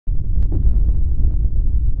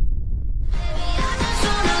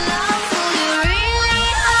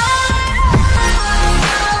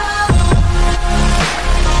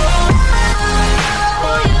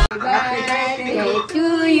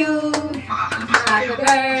Happy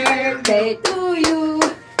birthday to you.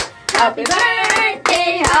 Happy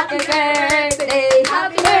birthday, happy birthday,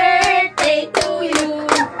 happy birthday to you.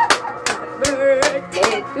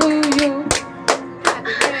 Birthday to you.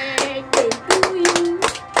 Happy birthday to you.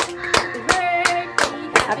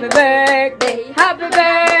 Happy birthday, happy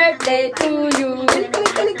birthday to you. Kilig,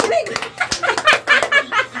 kilig, kilig.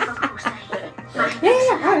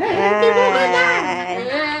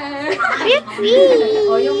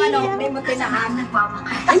 O yung manok, hindi mo tinaan.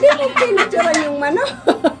 Hindi mo pinaturan yung manok.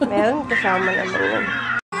 Meron kasama naman yun.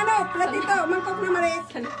 Ano, platito, mangkok na maris.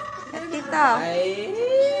 Platito.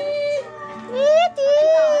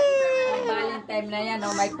 Valentine na yan,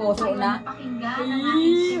 oh, may puso na.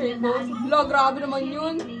 Lo, grabe naman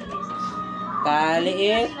yun.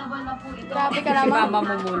 Kaliit. Grabe ka Si naman. mama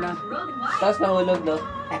mo muna. Tapos nahulog, no?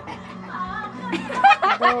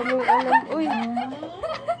 Uy.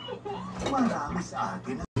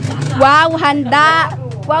 Wow, handa.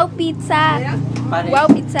 Wow, pizza. Wow,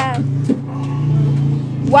 pizza.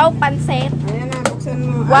 Wow, pansit. Ayan na, buksan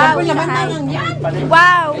mo. Wow, Alam ko, laman na lahat. lang yan.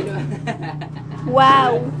 Wow.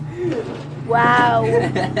 Wow. Wow.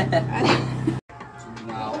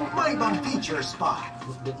 Buy on feature spot.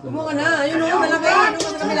 Kumuha na. Ayun o, malaki. Ayun o,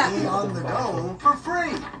 sa kabila. On the go for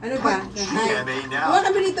free. Ano ba? GMA now. Kuha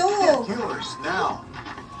kami dito. Get yours now.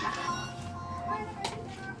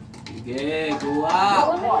 Sige, kuha.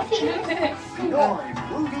 Enjoy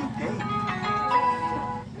movie date.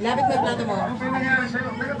 Lapit mo yung plato mo.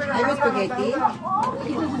 Ay, may spaghetti.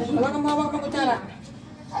 Hawak mo ng kutsara.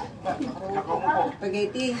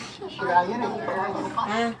 Spaghetti.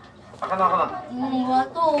 Ha?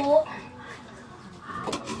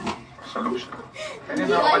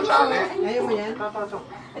 Ayaw mo yan?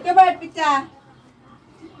 Ito ba, pizza?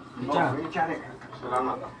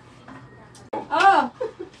 Oh!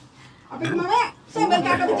 Apit mo nga! Sabal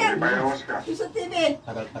ka kami dyan! Sa TV!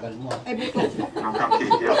 Tagal-tagal mo. Ay, buto.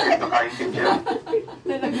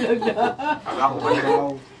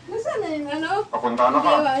 Nasaan na yung ano? Papunta na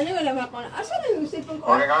ka. Ano, wala mo ako na. Asan na yung cellphone ko?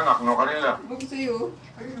 Okay ka anak, no kanila. Huwag sa'yo.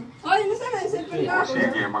 Ay, nasaan na yung cellphone ko?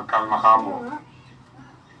 Sige, magkalma ka mo.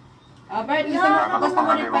 Ah, Bert, gusto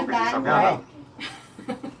mo rin pandan?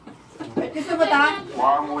 Bert, gusto mo ta?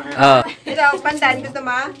 Huwag mo ulit. Ito, pandan, gusto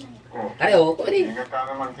mo? Ay, oo, kunin. Ingat ka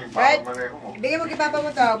naman kay Bert, Papa Maneho mo. bigyan mo kay Papa mo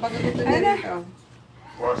to. Pag gusto niya dito.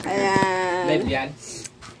 Ayan. Live yan.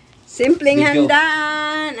 Simpleng Video.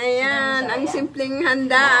 handaan. Ayan, ang simpleng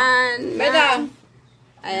handaan. Beda.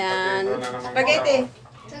 Ayan. Spaghetti.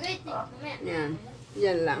 Ayan.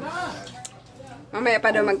 Yan lang. Mamaya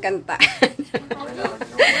pa daw magkanta.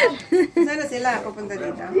 Sana sila pupunta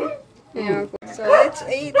dito. Ayan. So, let's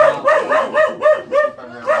eat.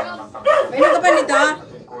 Meron ka pa nito? Ha?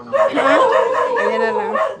 Ayan na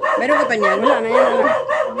lang. Meron ka pa niyan? Wala na yan.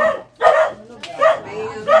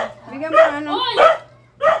 Ayan. Bigyan mo ano.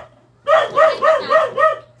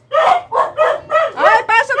 Ay,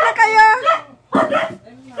 pasok na kayo!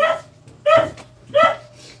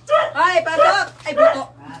 Ay, pasok! Ay, buto!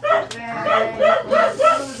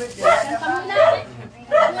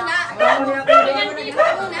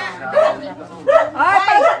 Ay,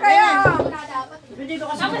 pasok kayo!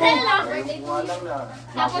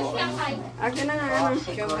 Akin na nga, ano?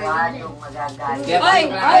 Ay,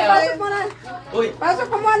 pasok mo na! Pasok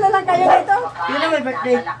mo na lang kayo dito! Sino may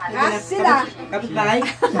birthday? Ha? Sila! Kapit bahay?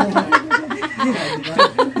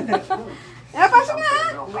 Eh, pasok na!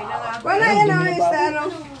 Wala yan o, isa ano?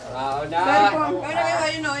 Oo na.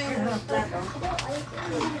 Ayun o, ayun o.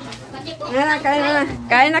 Ayan na, kain na.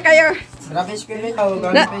 Kain na kayo.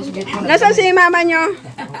 Nasaan si mama nyo?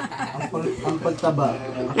 Ang pagtaba.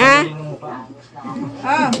 Ha?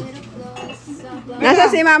 Oh.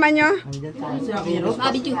 Nasaan si mama nyo?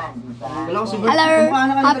 Hello.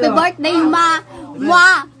 Happy birthday, ma.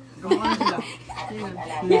 Mwah.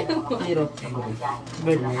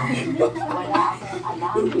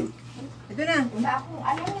 Ito na.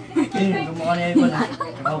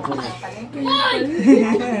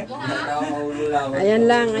 Ayan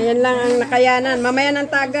lang ang nakayanan. Mamaya ng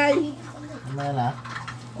tagay. Mamaya na.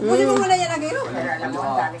 Buti mo muna yan, Agiro.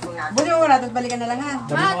 Buti mo muna, tapos balikan na lang ha.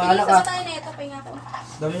 Dami ng alak ah.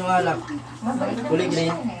 Dami ng alak. Kulig na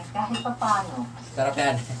yun. Sarap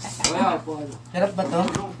yan. Sarap ba to?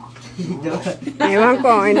 Ewan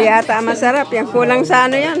ko, hindi ata masarap. Yan, kulang sa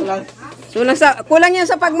ano yan. Kulang yan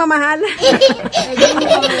sa pagmamahal.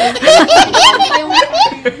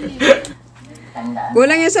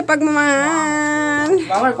 Kulang yan sa pagmamahal.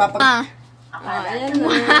 Bawal, papag... Ayan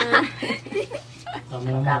na.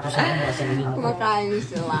 Kumakain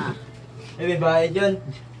sila. Eh, may bayad yun.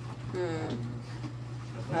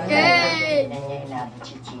 Okay.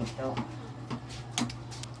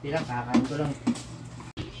 Tira, kakain ko lang.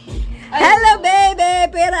 Hello, baby!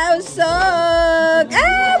 Pirausog!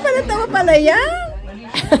 Ah, palatawa pala yan!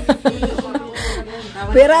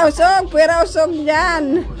 Pirausog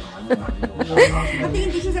dyan! Pati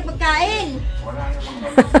hindi siya sa pagkain.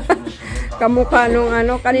 Kamukha nung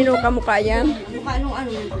ano, kanino kamukha yan? Mukha nung ano,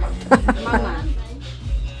 mama.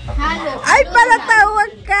 Halo. Ay,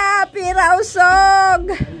 palatawag ka!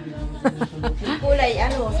 Pirausog! Yung kulay,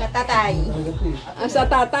 ano, sa tatay. Sa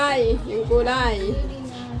tatay, yung kulay.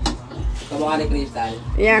 Kamukha ni Crystal.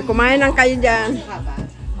 Yan, kumain lang kayo dyan. Haba.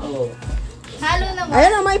 Oo. Halo naman.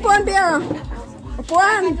 Ayan ang may puwan, Pio.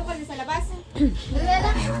 Upuan. Ito ka sa labas. Dala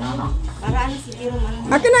lang. Para ano si Tiro man.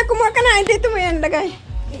 Akin na, kumuha ka na. Dito mo yan, lagay.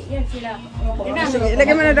 Yan sila. Sige,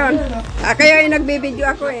 ilagay mo na doon. Kayo ay nagbibideo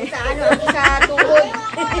ako eh. Sa ano, sa tuhod.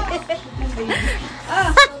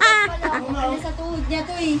 Ano sa tuhod niya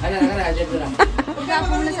to eh. Ano, dyan mo lang.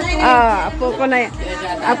 Pagkapon na sa tuhod. Apo ko na yan.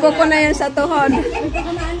 Apo ko na yan sa tuhod.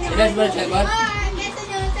 Ilan ba siya, God?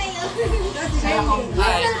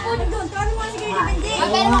 Ay. Cellphone doon. Ano mo sige na hindi.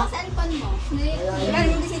 Magkano ang cellphone mo? Wala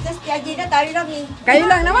yung bisita si Tia Gina. Tayo lang eh. Kayo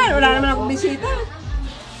lang naman. Wala naman akong bisita.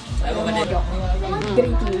 Ay, mo ba dito?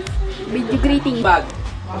 Video greeting. Bag.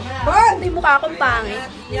 Hindi mukha akong pangit.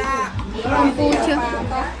 Ang pucho.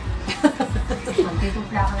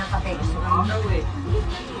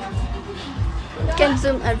 Can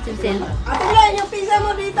zoom out to send. Ate Glenn, yung pizza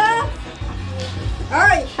mo dito.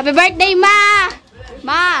 Ay! Happy birthday, Ma!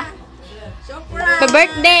 Ma! Happy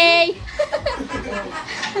birthday!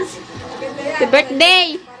 Happy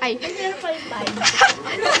birthday! Ay!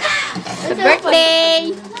 Happy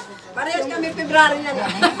birthday! Parehas kami February na nga.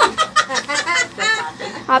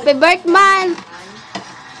 Happy birthday, man!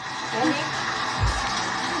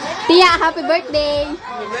 Tia, happy birthday!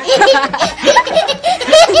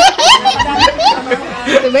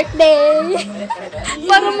 Happy birthday!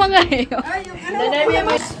 Parang mga iyo.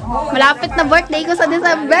 Malapit na birthday ko sa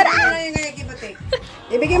December. Ah!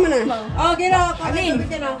 Ibigay mo na. Oh, gino. Alin?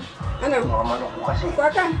 Ano? Kuha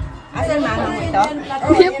ka. Asan manong ito?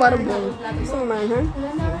 Hindi, parang buong. Gusto mo manghang?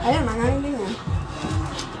 Ayan, manghang din yan.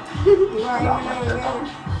 Iwain mo na ganyan.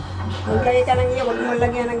 Maglagay ka ng iyo, huwag mo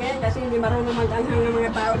lagyan ng ganyan kasi hindi marunong mag-anghang ng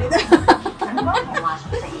mga tao dito.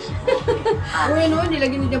 Uy, no,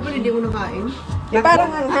 nilagyan ni Japon, hindi mo nakain.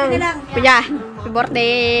 Parang anghang. Kuya, happy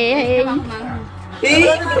birthday!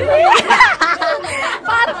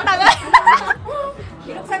 Parang taga.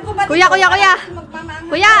 Kuya! Kuya!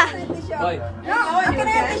 Hoy.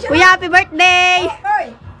 Kuya, happy birthday!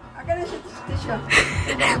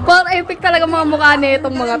 Parang epic talaga mga mukha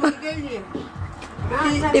nitong mga to.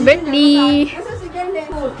 Happy birthday!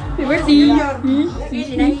 Happy birthday!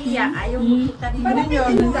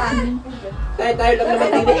 Tayo lang naman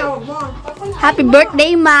dito. Happy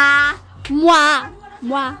birthday, Ma! Mwah!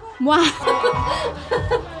 Mwah! Mwah!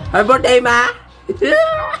 Happy birthday, Ma!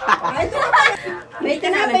 May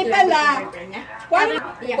tinapay pala.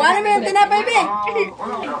 Kuha mo yung tinapay, Be.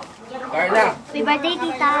 Carla. Happy birthday,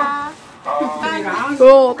 tita!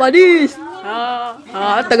 Oh, padis!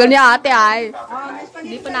 Tagal ni ate ay.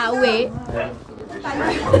 Hindi pa nauwi.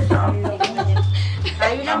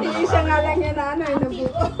 Isa nga lang yan, ano,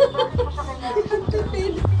 nabuto.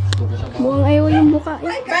 Mukhang ayaw yung buka.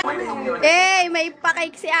 Eh, may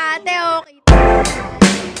pa-cake si ate, oh.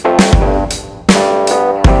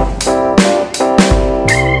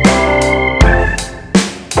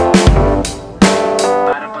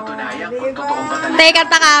 Para patunayan kung totoo ba talaga. Tay,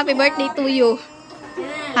 kanta ka, happy birthday to you.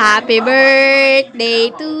 Happy birthday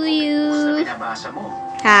to you. Nabasa mo.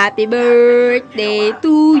 Happy birthday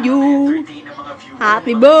to you.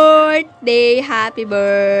 Happy birthday, happy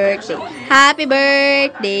birthday. Happy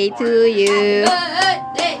birthday to you.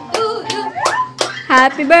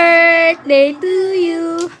 Happy birthday to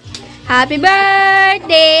you. Happy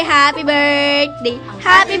birthday, happy birthday.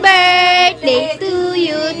 Happy birthday to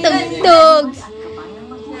you. Tug-tug.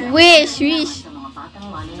 Wish, wish.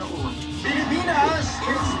 Pilipinas,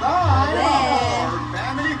 it's time for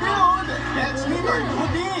Family Feud. Let's meet our two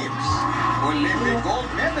teams. Olympic gold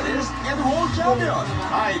medalist and world champion,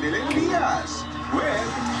 Aidelin Diaz, with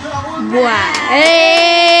double Buah.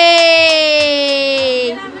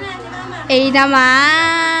 Eh naman.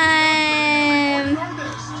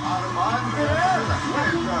 Arman Ferrer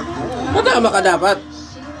with the gold. Matama ka dapat.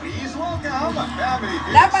 Please welcome Family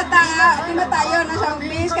Feud. Dapat lima tayo, nasa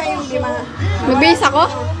umpis kayong lima. Magbihis ako?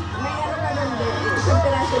 May ano ka nun, Be. Isang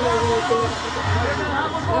piraso lang yung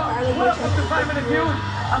napaalam mo siya.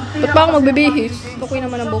 Ba't ba ako magbibihis? Tukoy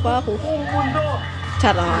naman ang buka ako.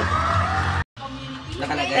 Charot.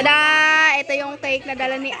 Nakalagay. Tada! Ito yung cake na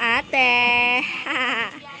dala ni ate.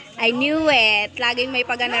 I knew it. Laging may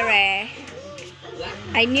paganare.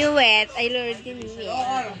 I knew it. I learned it.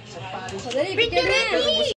 So, dali, picture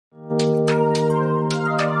na.